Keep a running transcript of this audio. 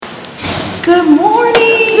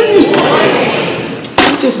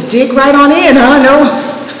dig right on in, huh? No.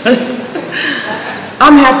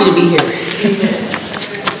 I'm happy to be here.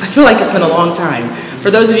 I feel like it's been a long time.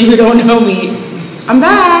 For those of you who don't know me, I'm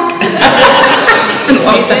back. It's been a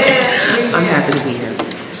long time. I'm happy to be here.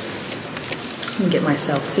 Let me get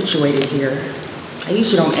myself situated here. I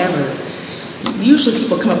usually don't ever. Usually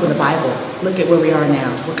people come up with a Bible. Look at where we are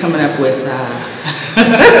now. We're coming up with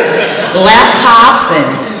laptops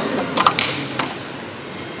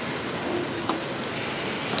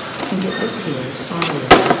and get this here. Sorry.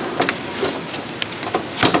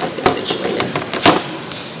 Get this situated.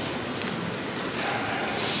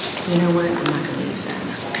 You know what? I'm not going to use that.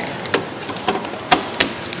 That's okay.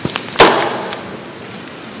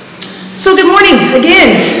 So good morning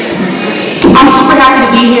again. I'm super happy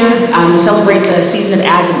to be here to celebrate the season of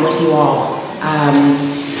Advent with you all.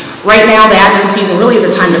 Right now, the Advent season really is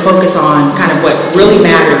a time to focus on kind of what really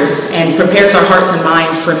matters and prepares our hearts and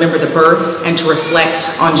minds to remember the birth and to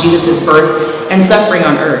reflect on Jesus' birth and suffering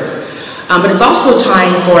on earth. But it's also a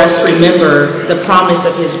time for us to remember the promise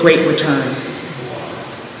of his great return.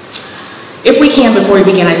 If we can, before we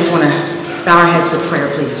begin, I just want to bow our heads with prayer,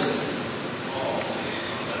 please.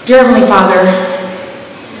 Dear Heavenly Father,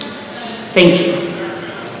 thank you.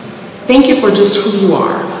 Thank you for just who you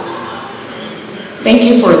are. Thank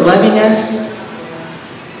you for loving us.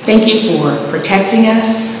 Thank you for protecting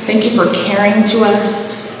us. Thank you for caring to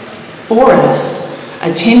us, for us,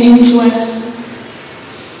 attending to us.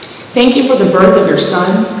 Thank you for the birth of your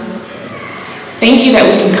Son. Thank you that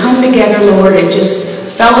we can come together, Lord, and just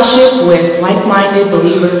fellowship with like-minded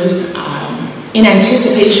believers in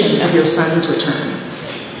anticipation of your Son's return.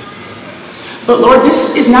 But Lord,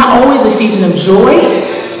 this is not always a season of joy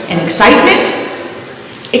and excitement.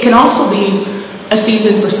 It can also be a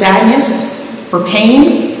season for sadness, for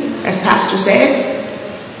pain, as Pastor said.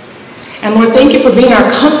 And Lord, thank you for being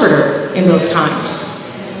our comforter in those times.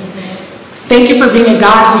 Thank you for being a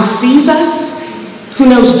God who sees us, who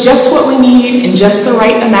knows just what we need in just the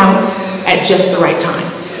right amount at just the right time.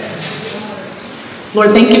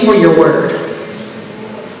 Lord, thank you for your word.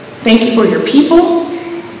 Thank you for your people.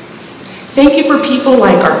 Thank you for people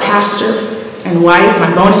like our pastor and wife,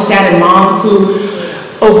 my bonus dad and mom, who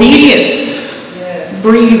obedience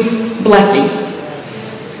breeds blessing.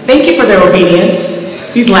 Thank you for their obedience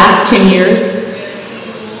these last 10 years.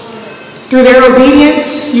 Through their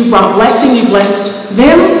obedience, you brought blessing. You blessed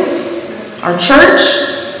them, our church,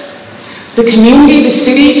 the community, the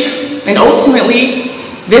city, and ultimately,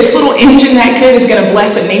 this little engine that could is going to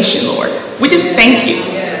bless a nation, Lord. We just thank you.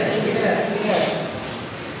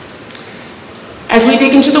 As we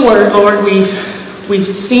dig into the word, Lord, we've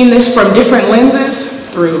seen this from different lenses,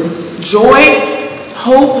 through joy,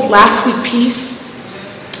 hope, last week peace,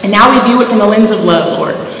 and now we view it from the lens of love,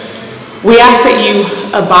 Lord. We ask that you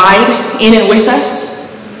abide in and with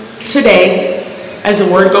us today as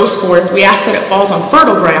the word goes forth. We ask that it falls on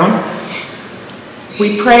fertile ground.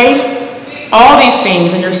 We pray all these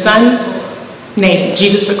things in your Son's name,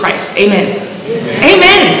 Jesus the Christ. Amen.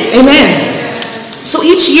 Amen. Amen. So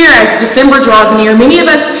each year as December draws near, many of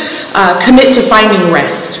us commit to finding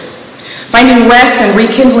rest. Finding rest and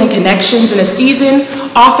rekindling connections in a season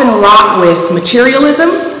often wrought with materialism,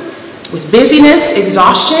 with busyness,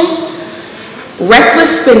 exhaustion,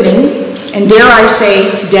 reckless spending, and dare I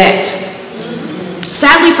say, debt.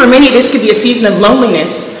 Sadly for many, this could be a season of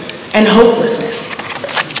loneliness and hopelessness.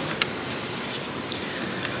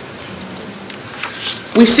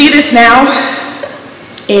 We see this now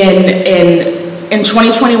in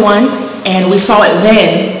 2021, and we saw it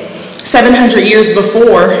then, 700 years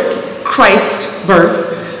before Christ's birth,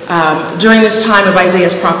 during this time of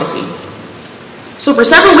Isaiah's prophecy. So for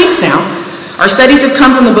several weeks now, our studies have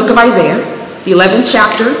come from the book of Isaiah, the 11th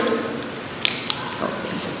chapter,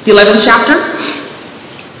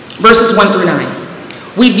 verses 1 through 9.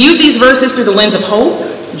 We viewed these verses through the lens of hope,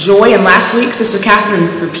 joy, and last week, Sister Catherine,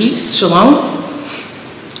 through peace, shalom.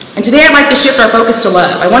 And today I'd like to shift our focus to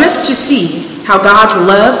love. I want us to see how God's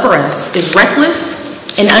love for us is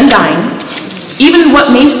reckless and undying, even in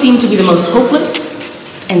what may seem to be the most hopeless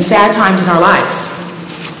and sad times in our lives.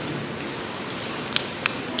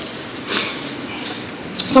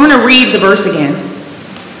 So I'm going to read the verse again.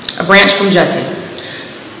 A branch from Jesse.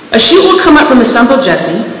 A shoot will come up from the stump of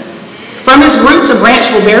Jesse. From his roots a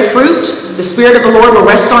branch will bear fruit. The Spirit of the Lord will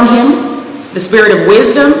rest on him, the Spirit of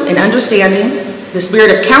wisdom and understanding, the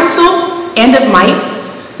Spirit of counsel and of might,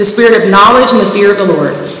 the Spirit of knowledge and the fear of the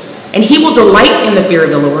Lord. And he will delight in the fear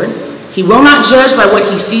of the Lord. He will not judge by what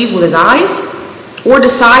he sees with his eyes, or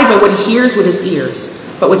decide by what he hears with his ears.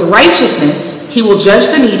 But with righteousness he will judge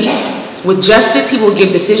the needy. With justice he will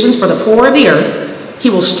give decisions for the poor of the earth. He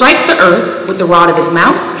will strike the earth with the rod of his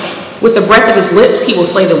mouth. With the breath of his lips, he will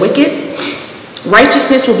slay the wicked.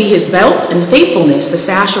 Righteousness will be his belt, and faithfulness the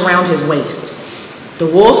sash around his waist. The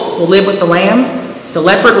wolf will live with the lamb. The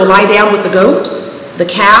leopard will lie down with the goat, the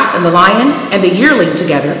calf and the lion and the yearling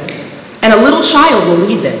together, and a little child will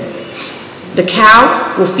lead them. The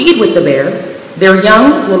cow will feed with the bear. Their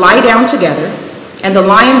young will lie down together, and the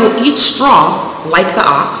lion will eat straw like the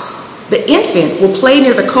ox. The infant will play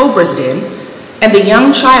near the cobra's den, and the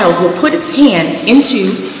young child will put its hand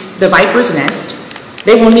into the viper's nest.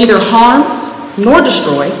 They will neither harm nor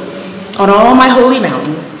destroy on all my holy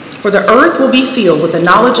mountain, for the earth will be filled with the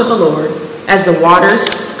knowledge of the Lord as the waters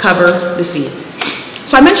cover the sea.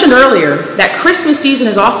 So I mentioned earlier that Christmas season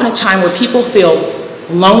is often a time where people feel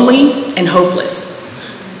lonely and hopeless.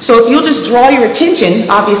 So if you'll just draw your attention,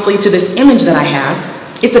 obviously, to this image that I have,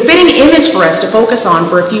 it's a fitting image for us to focus on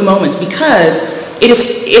for a few moments because it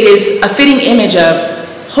is a fitting image of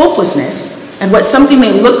hopelessness and what something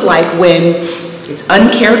may look like when it's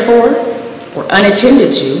uncared for or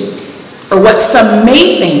unattended to, or what some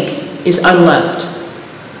may think is unloved.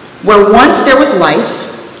 Where once there was life,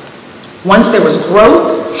 once there was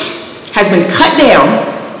growth, has been cut down,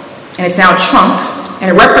 and it's now a trunk,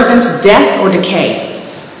 and it represents death or decay.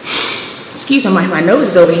 Excuse me, my nose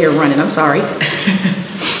is over here running, I'm sorry.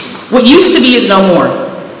 What used to be is no more.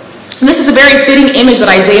 And this is a very fitting image that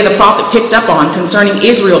Isaiah the prophet picked up on concerning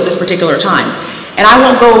Israel at this particular time. And I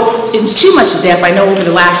won't go into too much depth. I know over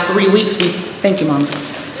the last 3 weeks, thank you, Mom.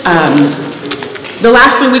 The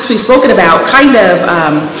last 3 weeks we've spoken about kind of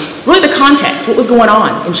really the context, what was going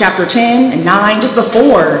on in chapter 10 and 9, just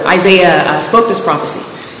before Isaiah spoke this prophecy.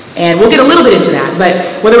 And we'll get a little bit into that. But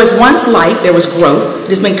where there was once life, there was growth. It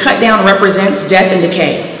has been cut down and represents death and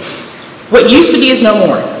decay. What used to be is no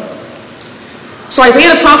more. So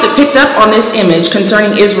Isaiah the prophet picked up on this image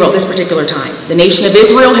concerning Israel at this particular time. The nation of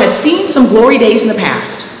Israel had seen some glory days in the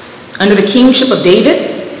past. Under the kingship of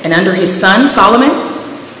David and under his son Solomon,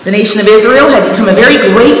 the nation of Israel had become a very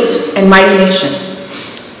great and mighty nation.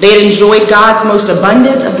 They had enjoyed God's most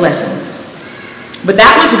abundant of blessings. But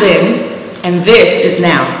that was then, and this is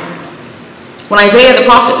now. When Isaiah the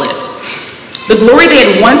prophet lived, the glory they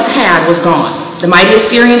had once had was gone. The mighty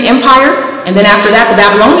Assyrian Empire, and then after that, the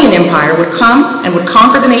Babylonian Empire would come and would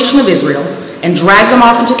conquer the nation of Israel and drag them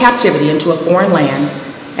off into captivity into a foreign land.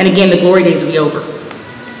 And again, the glory days would be over.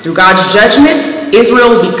 Through God's judgment, Israel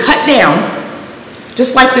would be cut down,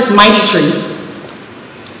 just like this mighty tree.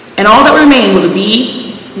 And all that remained would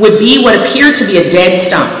be what appeared to be a dead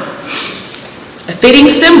stump, a fitting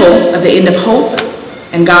symbol of the end of hope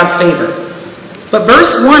and God's favor. But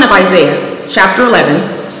verse 1 of Isaiah, chapter 11,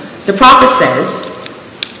 the prophet says,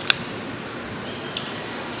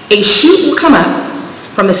 "A shoot will come up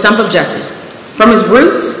from the stump of Jesse. From his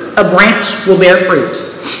roots, a branch will bear fruit."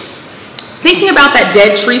 Thinking about that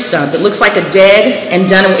dead tree stump, it looks like it's dead and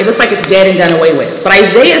done away with. But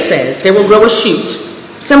Isaiah says there will grow a shoot,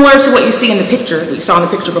 similar to what you see in the picture, that you saw in the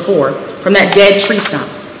picture before, from that dead tree stump.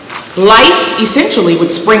 Life essentially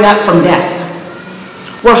would spring up from death.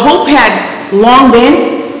 Where hope had long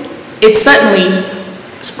been,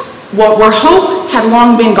 where hope had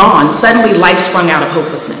long been gone, suddenly life sprung out of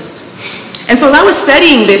hopelessness. And so as I was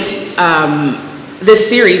studying this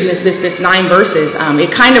series, this 9 verses,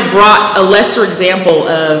 it kind of brought a lesser example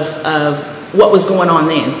of what was going on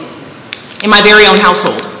then in my very own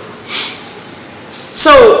household.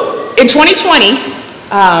 So in 2020,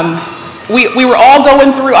 we were all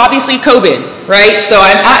going through, obviously, COVID, right? So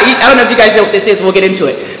I don't know if you guys know what this is. We'll get into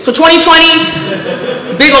it. So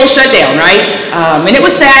 2020, big old shutdown, right? And it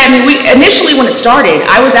was sad. I mean, initially when it started,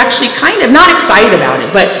 I was actually kind of not excited about it,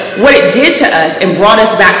 but what it did to us and brought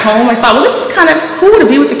us back home, I thought, well, this is kind of cool to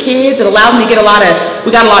be with the kids. It allowed me to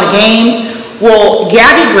we got a lot of games. Well,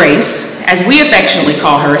 Gabby Grace, as we affectionately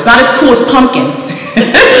call her, it's not as cool as Pumpkin.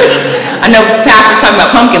 I know Pastor was talking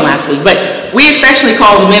about Pumpkin last week, but we affectionately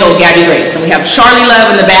call the middle Gabby Grace, and we have Charlie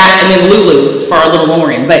Love in the back, and then Lulu for our little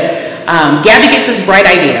Lauren. But Gabby gets this bright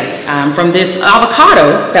idea from this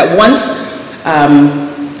avocado that once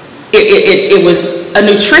it was a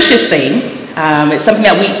nutritious thing. It's something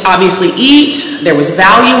that we obviously eat. There was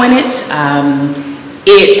value in it.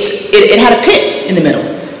 It had a pit in the middle,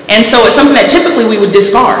 and so it's something that typically we would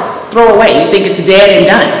discard, throw away. You think it's dead and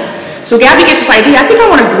done. So Gabby gets this idea. I think I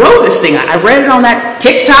want to grow this thing. I read it on that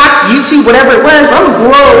TikTok, YouTube, whatever it was. But I'm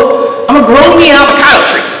gonna grow me an avocado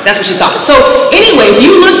tree. That's what she thought. So anyway, if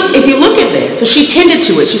you look at this, so she tended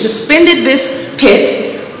to it. She suspended this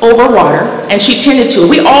pit over water, and she tended to it.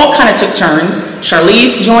 We all kind of took turns.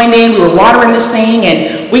 Charlize joined in. We were watering this thing,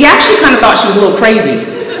 and we actually kind of thought she was a little crazy.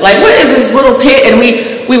 Like, what is this little pit? And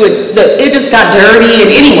it just got dirty. And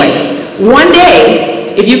anyway, one day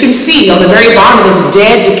if you can see on the very bottom of this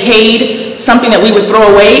dead, decayed, something that we would throw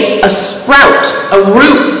away, a sprout, a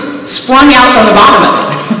root sprung out from the bottom of it.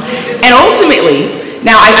 And ultimately,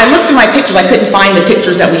 now I looked through my pictures, I couldn't find the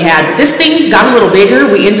pictures that we had, but this thing got a little bigger.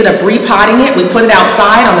 We ended up repotting it. We put it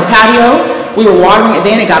outside on the patio. We were watering it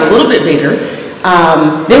then, it got a little bit bigger.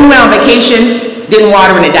 Then we went on vacation, didn't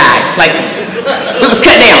water and it died. Like, it was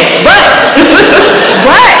cut down. But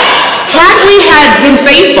had we had been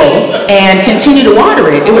faithful and continued to water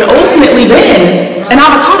it, it would ultimately been an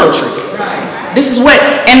avocado tree. This is what,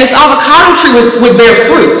 and this avocado tree would bear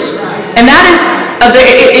fruit. And that is,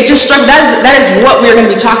 it just struck, that is what we're going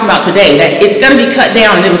to be talking about today, that it's going to be cut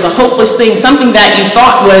down, and it was a hopeless thing, something that you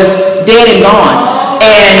thought was dead and gone,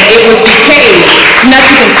 and it was decayed,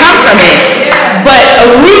 nothing can come from it, but a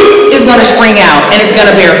root is going to spring out, and it's going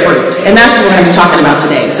to bear fruit, and that's what we're going to be talking about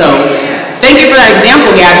today. So, thank you for that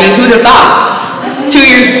example, Gabby. Who'd have thought? 2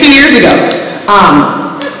 years ago.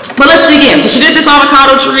 But let's begin. So she did this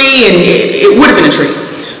avocado tree, and it would have been a tree.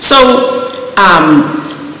 So,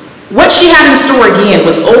 what she had in store again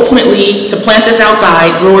was ultimately to plant this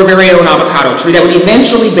outside, grow her very own avocado tree that would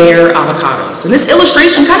eventually bear avocados. And this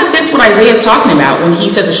illustration kind of fits what Isaiah is talking about when he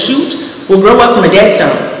says a shoot will grow up from a dead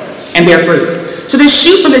stump and bear fruit. So this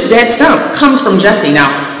shoot from this dead stump comes from Jesse. Now,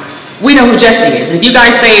 we know who Jesse is. If you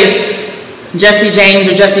guys say it's Jesse James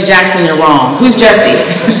or Jesse Jackson, you're wrong. Who's Jesse?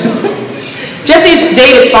 Jesse's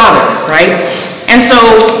David's father, right? And so,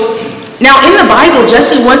 now in the Bible,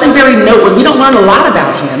 Jesse wasn't very noteworthy. We don't learn a lot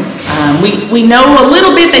about him. We know a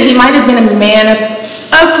little bit that he might have been a man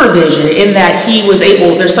of provision in that he was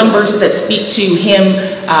able, there's some verses that speak to him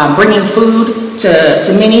bringing food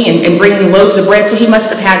to many and bringing loaves of bread, so he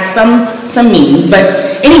must have had some means.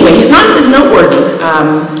 But anyway, he's not as noteworthy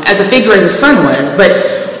as a figure as his son was, but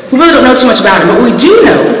we really don't know too much about him. But what we do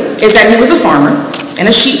know is that he was a farmer and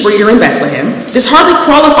a sheep breeder in Bethlehem. This hardly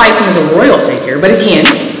qualifies him as a royal figure, but again,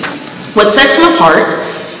 what sets him apart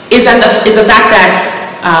is the fact that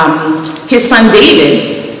his son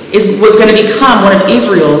David was going to become one of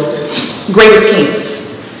Israel's greatest kings.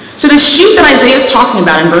 So the shoot that Isaiah is talking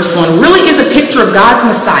about in verse 1 really is a picture of God's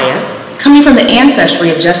Messiah coming from the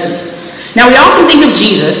ancestry of Jesse. Now we often think of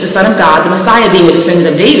Jesus, the Son of God, the Messiah, being a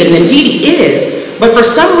descendant of David, and indeed he is, but for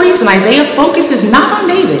some reason Isaiah focuses not on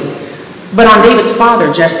David, but on David's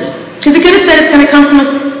father, Jesse. Because he could have said it's going to come from a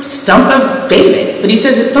stump of David, but he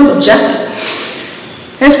says it's a stump of Jesse.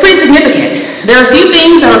 And it's pretty significant. There are a few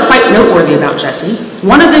things that are quite noteworthy about Jesse.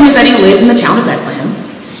 One of them is that he lived in the town of Bethlehem.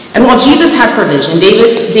 And while Jesus had provision,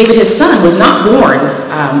 David his son, was not born,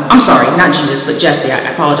 I'm sorry, not Jesus, but Jesse, I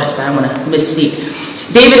apologize, but I want to misspeak.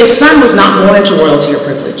 David, his son, was not born into royalty or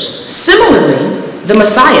privilege. Similarly, the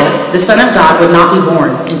Messiah, the Son of God, would not be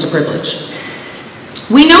born into privilege.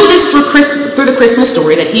 We know this through the Christmas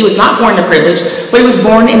story, that he was not born to privilege, but he was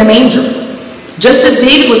born in a manger. Just as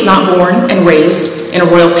David was not born and raised in a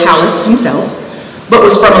royal palace himself, but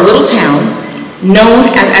was from a little town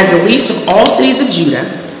known as the least of all cities of Judah,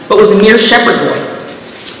 but was a mere shepherd boy.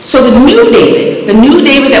 So the new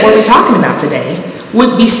David that we'll be talking about today,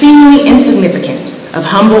 would be seemingly insignificant, of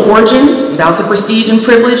humble origin, without the prestige and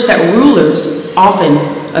privilege that rulers often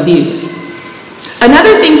abuse.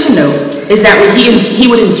 Another thing to note is that he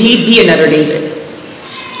would indeed be another David.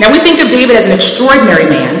 Now we think of David as an extraordinary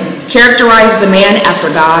man, characterized as a man after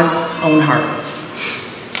God's own heart.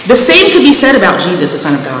 The same could be said about Jesus, the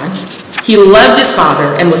Son of God. He loved his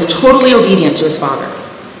Father and was totally obedient to his Father.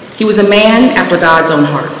 He was a man after God's own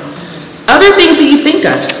heart. Other things that you think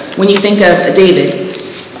of when you think of David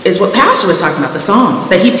is what Pastor was talking about, the Psalms,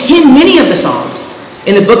 that he penned many of the Psalms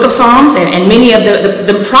in the book of Psalms and many of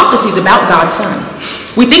the prophecies about God's Son.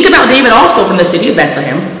 We think about David also from the city of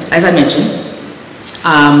Bethlehem, as I mentioned.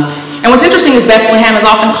 And what's interesting is Bethlehem is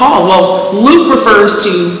often called, well, Luke refers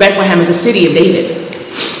to Bethlehem as a city of David.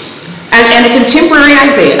 And a contemporary of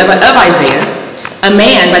Isaiah, a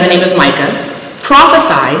man by the name of Micah,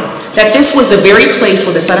 prophesied that this was the very place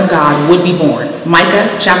where the Son of God would be born. Micah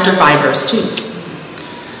chapter 5, verse 2.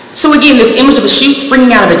 So again, this image of a shoot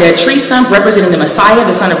springing out of a dead tree stump representing the Messiah,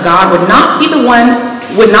 the Son of God, would not be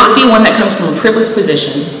one that comes from a privileged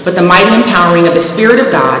position, but the mighty empowering of the Spirit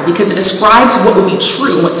of God, because it describes what would be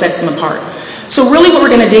true and what sets him apart. So really what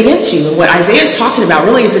we're going to dig into, and what Isaiah is talking about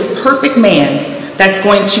really is this perfect man that's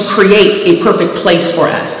going to create a perfect place for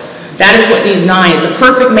us. That is what these 9, it's a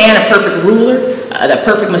perfect man, a perfect ruler, the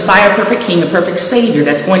perfect Messiah, a perfect king, a perfect savior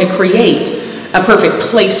that's going to create a perfect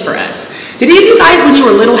place for us. Did any of you guys, when you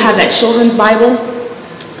were little, have that children's Bible?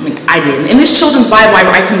 I mean, I didn't. In this children's Bible,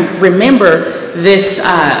 I can remember this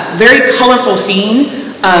very colorful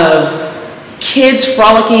scene of kids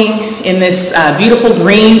frolicking in this beautiful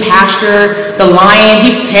green pasture. The lion,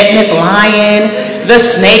 he's petting this lion. The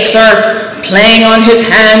snakes are playing on his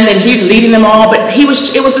hand and he's leading them all. But it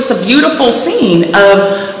was just a beautiful scene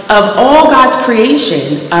of all God's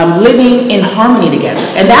creation living in harmony together.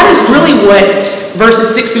 And that is really what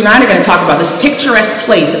verses 6 through 9 are going to talk about, this picturesque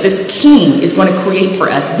place that this king is going to create for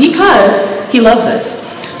us because he loves us.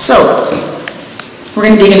 So, we're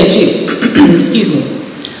going to dig into 2. Excuse me.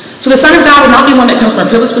 So the Son of God would not be one that comes from a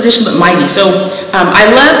privileged position, but mighty. So,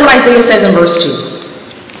 I love what Isaiah says in verse 2.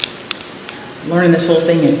 I'm learning this whole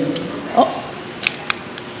thing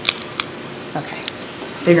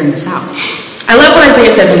figuring this out. I love what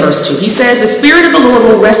Isaiah says in verse 2. He says, the Spirit of the Lord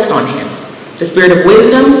will rest on him. The Spirit of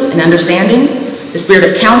wisdom and understanding, the Spirit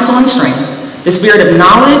of counsel and strength, the Spirit of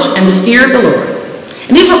knowledge and the fear of the Lord.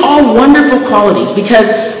 And these are all wonderful qualities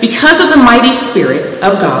because of the mighty Spirit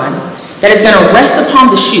of God that is going to rest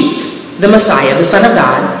upon the shoot, the Messiah, the Son of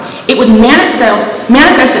God, it would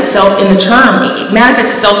manifest itself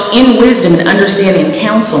in wisdom and understanding and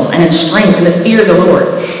counsel and in strength and the fear of the Lord.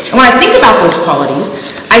 And when I think about those qualities,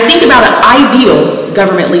 I think about an ideal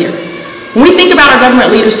government leader. When we think about our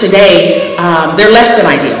government leaders today, they're less than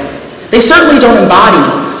ideal. They certainly don't embody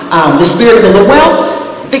the Spirit of the Lord. Well,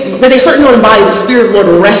 they certainly don't embody the Spirit of the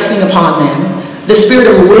Lord resting upon them, the Spirit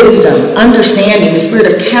of wisdom, understanding, the Spirit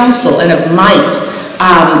of counsel and of might.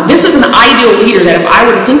 This is an ideal leader that if I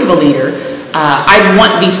were to think of a leader, I'd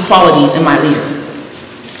want these qualities in my leader.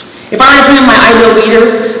 If I were to dream of my ideal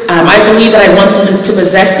leader, I believe that I want them to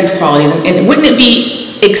possess these qualities. And wouldn't it be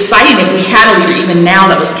exciting if we had a leader even now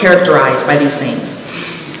that was characterized by these things?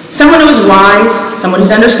 Someone who is wise, someone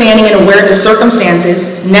who's understanding and aware of the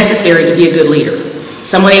circumstances necessary to be a good leader.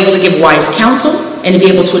 Someone able to give wise counsel and to be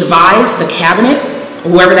able to advise the cabinet,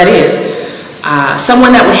 or whoever that is.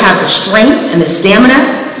 Someone that would have the strength and the stamina,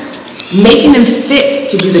 making them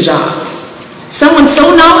fit to do the job. Someone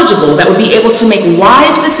so knowledgeable that would be able to make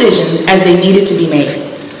wise decisions as they needed to be made.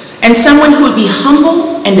 And someone who would be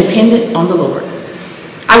humble and dependent on the Lord.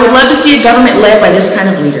 I would love to see a government led by this kind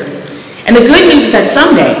of leader. And the good news is that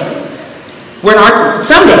someday we're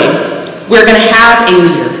going to have a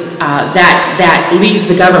leader that leads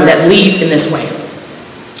the government, that leads in this way.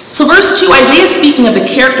 So verse 2, Isaiah is speaking of the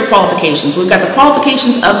character qualifications. We've got the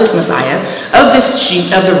qualifications of this Messiah, of this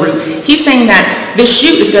shoot, of the root. He's saying that this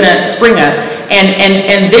shoot is going to spring up,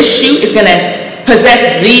 and this shoot is going to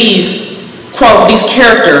possess these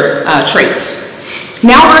character traits.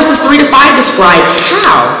 Now verses 3 to 5 describe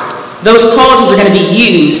how those qualities are going to be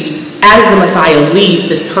used as the Messiah leads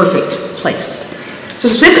this perfect place. So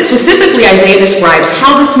specifically, Isaiah describes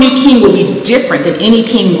how this new king will be different than any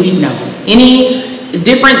king we've known.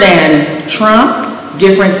 Different than Trump,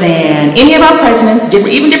 different than any of our presidents,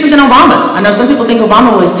 even different than Obama. I know some people think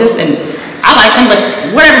Obama was just, and I like him, but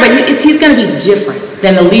whatever, but he's going to be different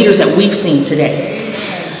than the leaders that we've seen today.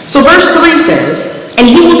 So verse 3 says, and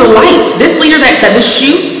he will delight, this leader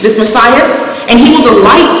this Messiah, and he will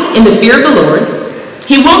delight in the fear of the Lord.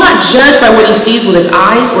 He will not judge by what he sees with his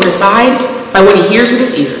eyes or decide by what he hears with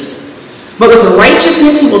his ears. But with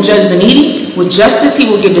righteousness he will judge the needy. With justice he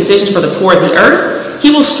will give decisions for the poor of the earth. He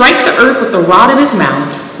will strike the earth with the rod of his mouth.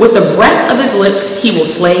 With the breath of his lips he will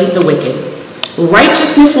slay the wicked.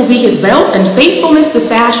 Righteousness will be his belt, and faithfulness the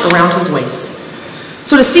sash around his waist.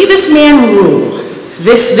 So to see this man rule,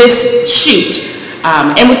 this shoot,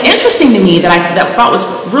 and what's interesting to me that I thought was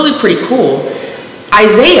really pretty cool,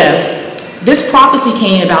 Isaiah, this prophecy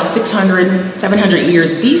came about 600, 700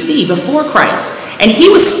 years BC, before Christ. And he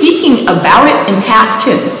was speaking about it in past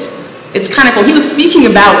tense. It's kind of cool. He was speaking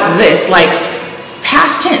about this, like,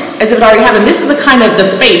 past tense, as if it already happened. This is the kind of the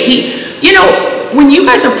faith. When you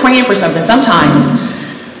guys are praying for something, sometimes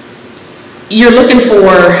you're looking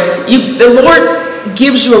for, the Lord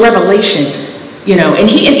gives you a revelation, and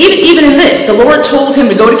even in this, the Lord told him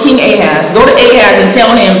to go to King Ahaz, and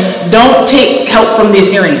tell him, don't take help from the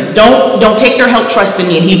Assyrians. Don't take their help, trust in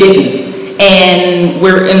me, and he didn't. And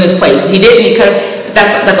we're in this place. He didn't,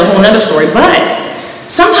 that's a whole other story. But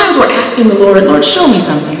sometimes we're asking the Lord, show me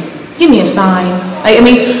something. Give me a sign.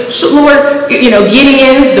 Lord,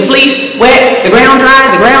 Gideon, the fleece wet, the ground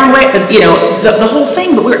dry, the ground wet, the whole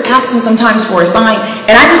thing. But we're asking sometimes for a sign.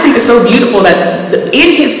 And I just think it's so beautiful that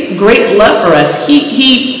in his great love for us,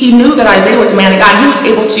 he knew that Isaiah was a man of God. He was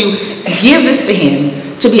able to give this to him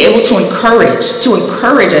to be able to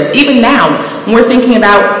encourage us. Even now, when we're thinking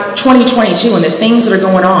about 2022 and the things that are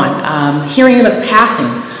going on, hearing about the passing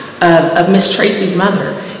of Miss Tracy's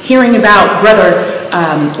mother, hearing about Brother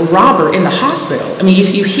Robert in the hospital.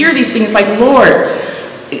 You hear these things like, Lord,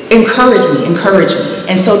 encourage me.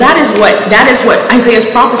 And so that is what Isaiah's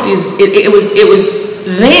prophecy is. It was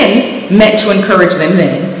then meant to encourage them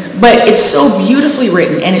then, but it's so beautifully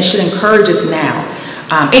written, and it should encourage us now.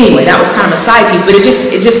 Anyway, that was kind of a side piece, but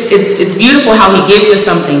it's beautiful how he gives us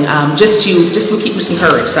something just to keep us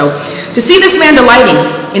encouraged. So to see this man delighting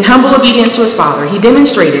in humble obedience to his father, he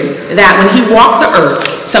demonstrated that when he walked the earth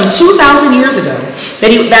some 2,000 years ago,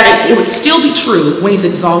 that it would still be true when he's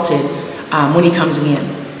exalted when he comes again.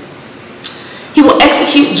 He will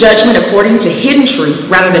execute judgment according to hidden truth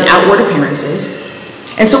rather than outward appearances.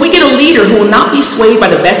 And so we get a leader who will not be swayed by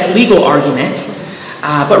the best legal argument,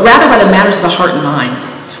 but rather by the matters of the heart and mind.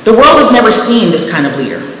 The world has never seen this kind of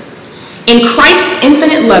leader. In Christ's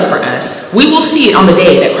infinite love for us, we will see it on the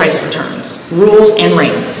day that Christ returns, rules and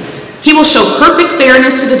reigns. He will show perfect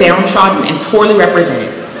fairness to the downtrodden and poorly represented.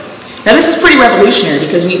 Now this is pretty revolutionary,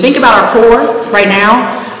 because when you think about our poor right now,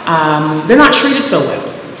 they're not treated so well.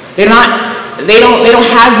 They don't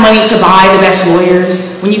have money to buy the best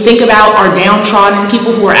lawyers. When you think about our downtrodden,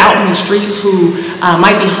 people who are out in the streets, who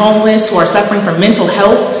might be homeless, who are suffering from mental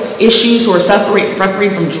health issues, who are suffering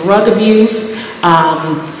from drug abuse,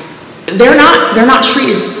 they're not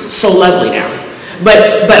treated so lovely now.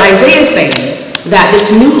 But Isaiah is saying that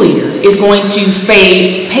this new leader is going to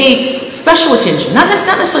pay special attention. Not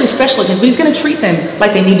necessarily special attention, but he's going to treat them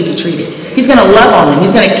like they need to be treated. He's going to love on them.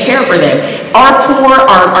 He's going to care for them. Our poor,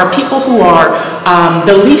 our people who are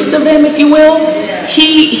the least of them, if you will,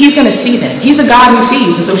 he's going to see them. He's a God who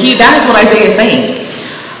sees. And so that is what Isaiah is saying.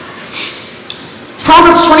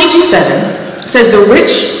 Proverbs 22:7 says, the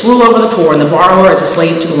rich rule over the poor, and the borrower is a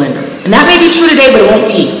slave to the lender. And that may be true today, but it won't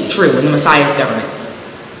be true in the Messiah's government.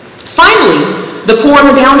 Finally, the poor and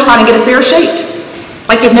the downtrodden get a fair shake,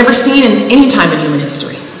 like they've never seen in any time in human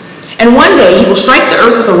history. And one day he will strike the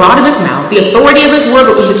earth with the rod of his mouth. The authority of his word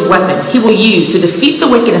will be his weapon he will use to defeat the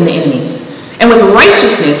wicked and the enemies. And with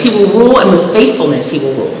righteousness he will rule, and with faithfulness he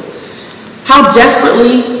will rule. How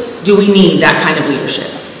desperately do we need that kind of leadership?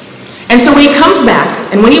 And so when he comes back,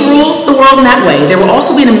 and when he rules the world in that way, there will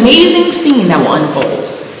also be an amazing scene that will unfold.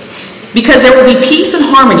 Because there will be peace and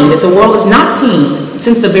harmony that the world has not seen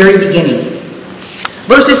since the very beginning.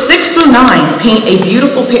 Verses 6 through 9 paint a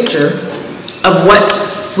beautiful picture of what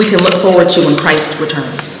we can look forward to when Christ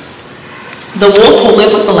returns. The wolf will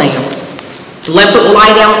live with the lamb. The leopard will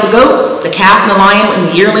lie down with the goat, the calf and the lion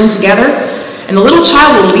and the yearling together, and the little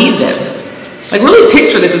child will lead them. Like, really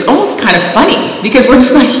picture this. It's almost kind of funny, because we're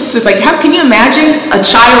just like, how can you imagine a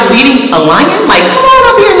child leading a lion? Like, come on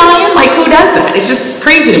up here, lion. Like, who does that? It's just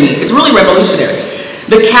crazy to me. It's really revolutionary.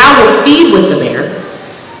 The cow will feed with the bear.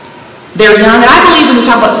 They're young, and I believe when we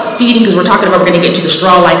talk about feeding, because we're talking about we're going to get to the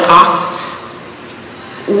straw-like ox,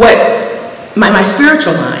 what my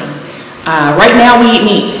spiritual mind, right now we eat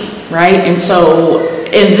meat, right? And so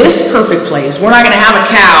in this perfect place, we're not going to have a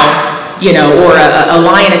cow, or a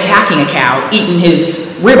lion attacking a cow, eating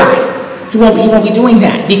his ribeye. He won't be doing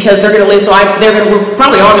that, because they're going to live. So we're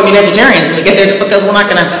probably all going to be vegetarians when we get there, just because we're not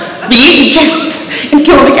going to be eating cows and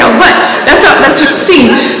killing the cows. But that's what I'm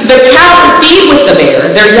seeing. The cow will feed with the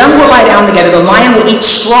bear. Their young will lie down together. The lion will eat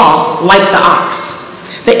straw like the ox.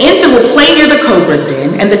 The infant will play near the cobra's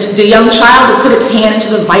den, and the young child will put its hand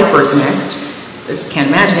into the viper's nest. Just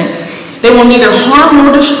can't imagine it. They will neither harm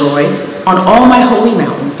nor destroy on all my holy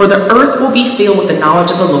mountain, for the earth will be filled with the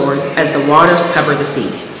knowledge of the Lord as the waters cover the sea.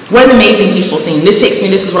 What an amazing, peaceful scene. This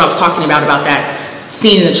is what I was talking about that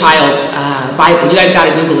scene in the child's Bible. You guys got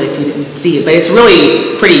to Google it if you didn't see it, but it's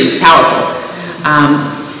really pretty powerful.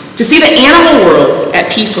 To see the animal world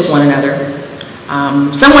at peace with one another.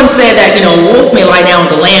 Someone said that, a wolf may lie down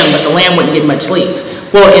with the lamb, but the lamb wouldn't get much sleep.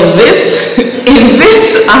 Well, in this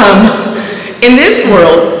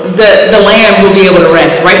world, the lamb will be able to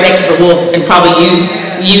rest right next to the wolf and probably use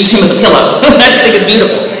him as a pillow. I just think it's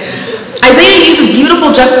beautiful. Isaiah uses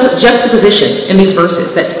beautiful juxtaposition in these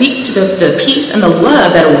verses that speak to the peace and the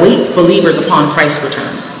love that awaits believers upon Christ's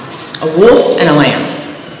return. A wolf and a lamb,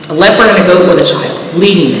 a leopard and a goat with a child,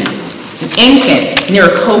 leading them, an infant near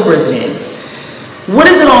a cobra's den. What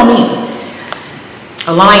does it all mean?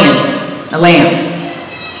 A lion, a lamb.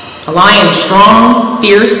 A lion strong,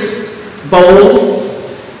 fierce, bold.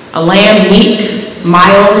 A lamb meek,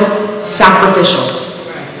 mild, sacrificial.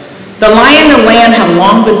 The lion and the lamb have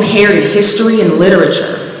long been paired in history and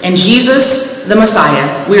literature. And Jesus, the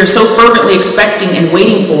Messiah, we are so fervently expecting and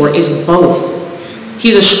waiting for, is both.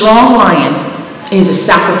 He's a strong lion and he's a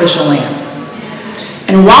sacrificial lamb.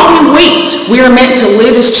 And while we wait, we are meant to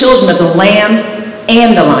live as children of the lamb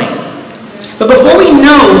and the lion. But before we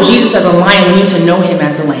know Jesus as a lion, we need to know him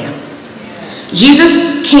as the lamb.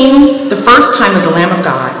 Jesus came the first time as the Lamb of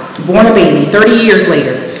God, born a baby. 30 years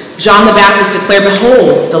later,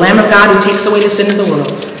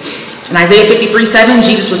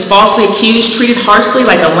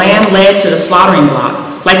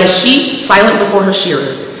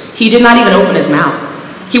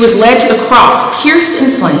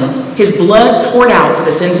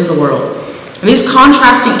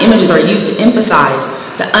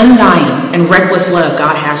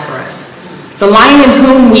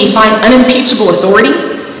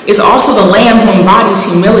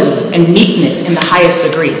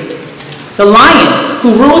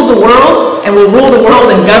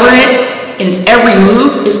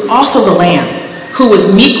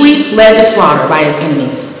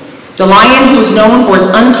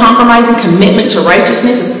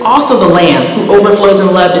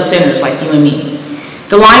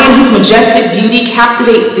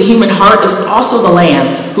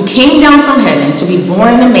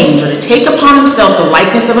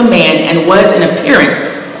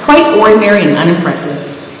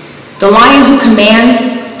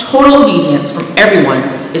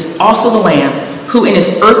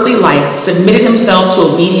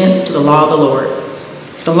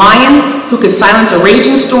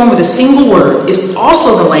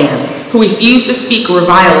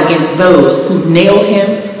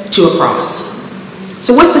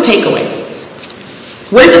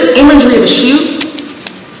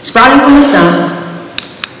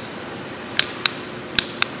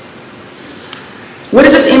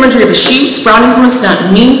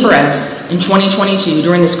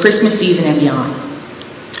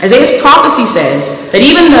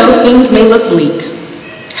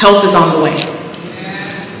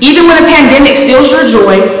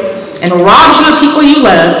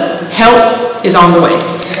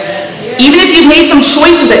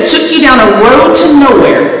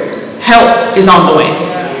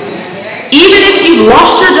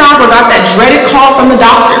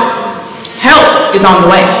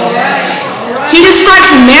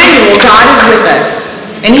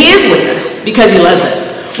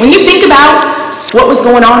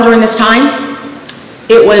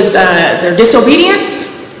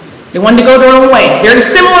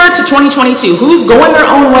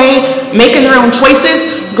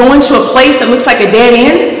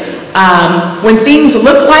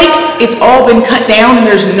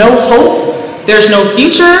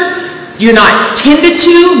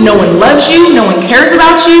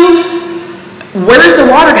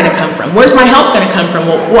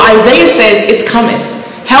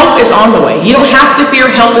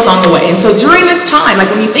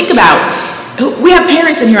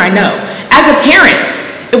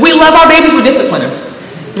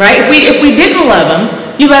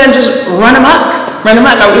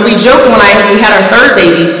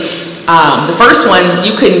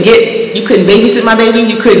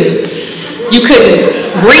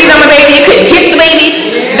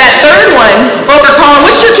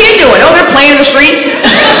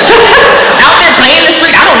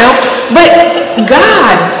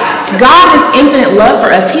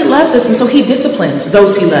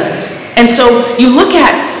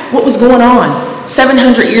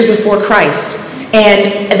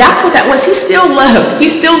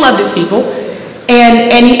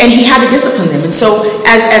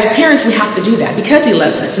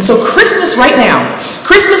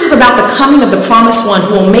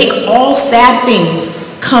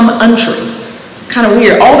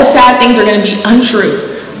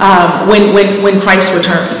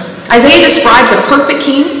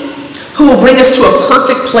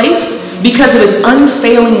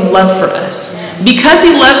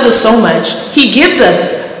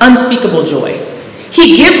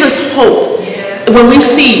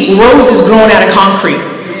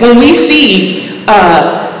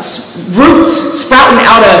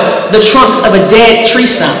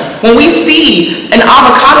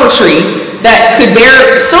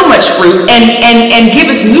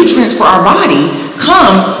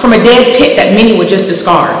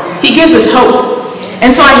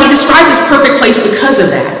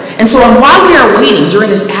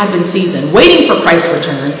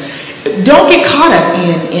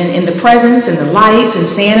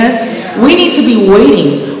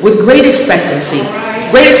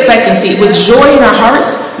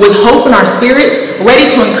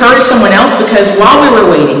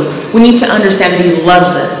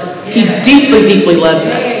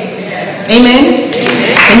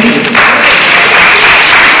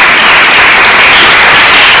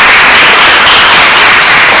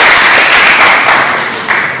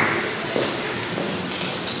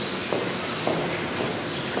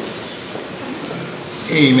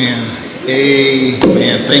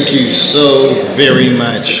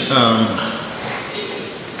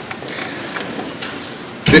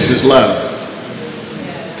 This is love.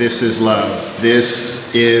 This is love.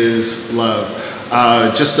 This is love.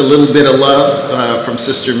 Just a little bit of love from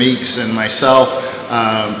Sister Meeks and myself.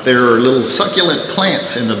 There are little succulent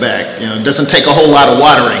plants in the back. You know, it doesn't take a whole lot of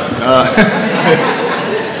watering.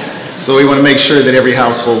 So we want to make sure that every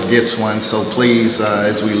household gets one. So please,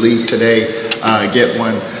 as we leave today, get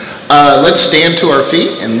one. Let's stand to our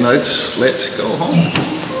feet and let's go home.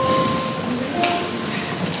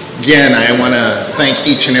 Again, I want to thank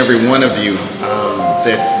each and every one of you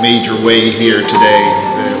that made your way here today,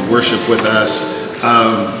 that worship with us.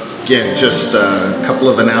 Again, just a couple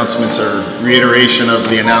of announcements or reiteration of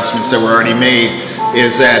the announcements that were already made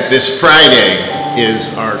is that this Friday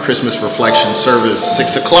is our Christmas reflection service,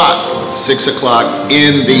 6 o'clock. 6 o'clock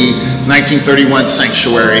in the 1931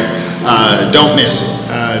 sanctuary. Don't miss it.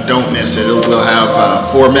 Don't miss it. We'll have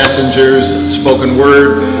 4 messengers, spoken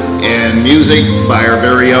word, and music by our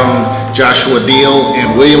very own Joshua Deal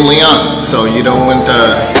and William Leung. So you don't want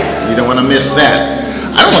to miss that.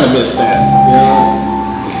 I don't want to miss that.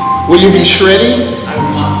 Yeah. Will you be shredding? I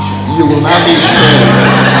will not be shredding. You will not be shredding.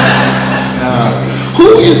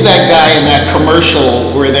 Who is that guy in that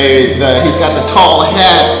commercial where he's got the tall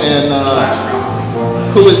hat and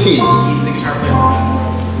who is he? He's the guitar player for Guns N'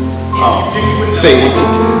 Roses. Oh, see.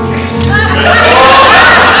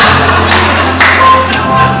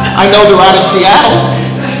 I know they're out of Seattle.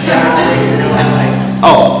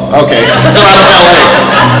 Oh, okay. They're out of LA.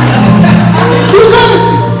 Who's out of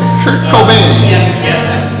Kurt Cobain?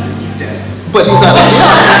 Yes, he's dead. But he's out of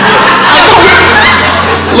Seattle.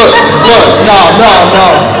 Look, no.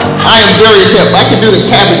 I am very hip. I can do the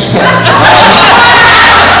Cabbage Patch.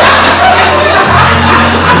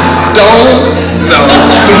 No.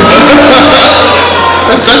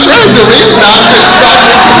 That's right, Doreen.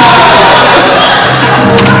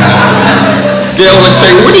 Gail would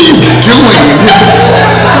say, what are you doing?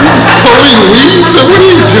 Pulling weeds, or what are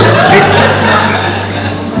you doing?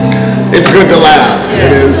 It's good to laugh.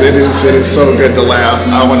 It is so good to laugh.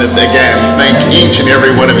 I want to, again, thank each and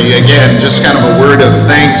every one of you. Again, just kind of a word of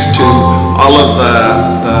thanks to all of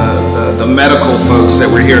the medical folks that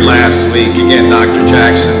were here last week. Again, Dr.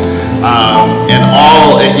 Jackson, and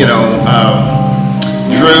all,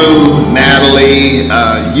 Drew, Natalie,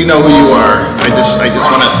 you know who you are. I just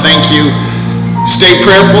want to thank you. Stay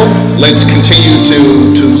prayerful. Let's continue to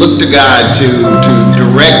look to God to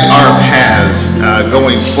direct our paths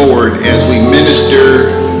going forward as we minister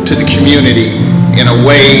to the community in a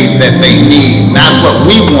way that they need, not what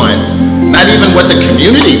we want, not even what the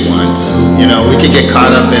community wants. You know, we can get caught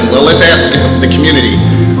up in, well, let's ask the community.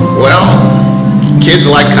 Well, kids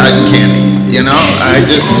like cotton candy. You know, I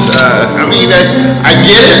get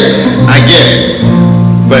it,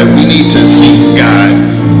 but we need to seek God.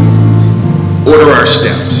 Order our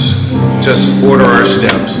steps. Just order our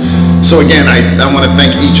steps. So again, I want to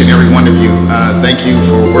thank each and every one of you. Thank you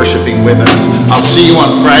for worshiping with us. I'll see you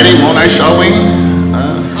on Friday, won't I, Charlene?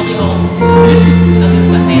 I'll be home. I'll be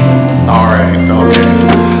with my family. All right, okay.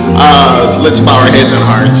 Let's bow our heads and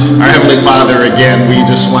hearts. Our Heavenly Father, again, we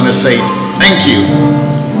just want to say thank you.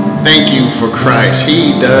 Thank you for Christ.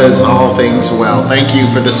 He does all things well. Thank you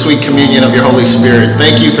for the sweet communion of your Holy Spirit.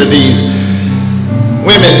 Thank you for these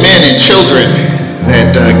women, men, and children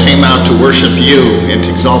that came out to worship you and to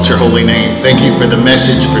exalt your holy name. Thank you for the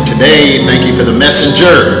message for today. Thank you for the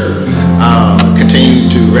messenger. Continue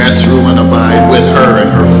to rest, rule, and abide with her and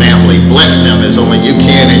her family. Bless them as only you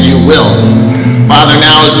can and you will. Father,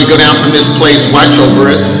 now as we go down from this place, watch over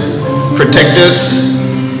us, protect us,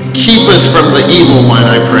 keep us from the evil one,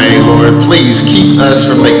 I pray, Lord. Please keep us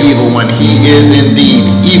from the evil one. He is indeed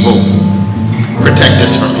evil. Protect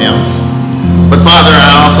us from him. But Father,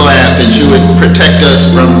 I also ask that you would protect us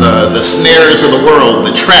from the snares of the world,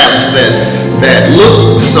 the traps that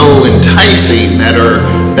look so enticing, that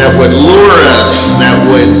would lure us, that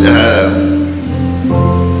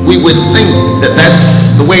we would think that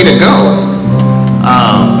that's the way to go.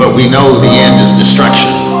 But we know the end is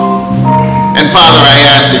destruction. And Father, I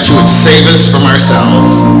ask that you would save us from ourselves,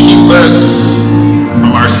 keep us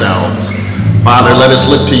from ourselves. Father, let us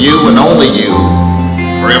look to you and only you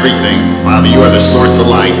for everything. Father, you are the source of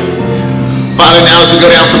life. Father, now as we go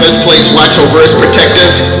down from this place, watch over us, protect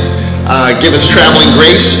us, give us traveling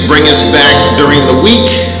grace, bring us back during the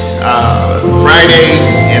week, Friday,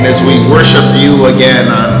 and as we worship you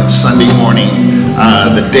again on Sunday morning,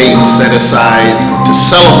 the date set aside to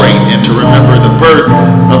celebrate and to remember the birth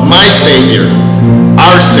of my Savior,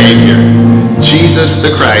 our Savior, Jesus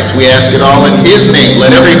the Christ. We ask it all in his name.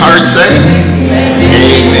 Let every heart say, amen.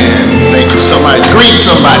 Amen. Thank you so much. Greet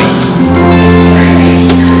somebody.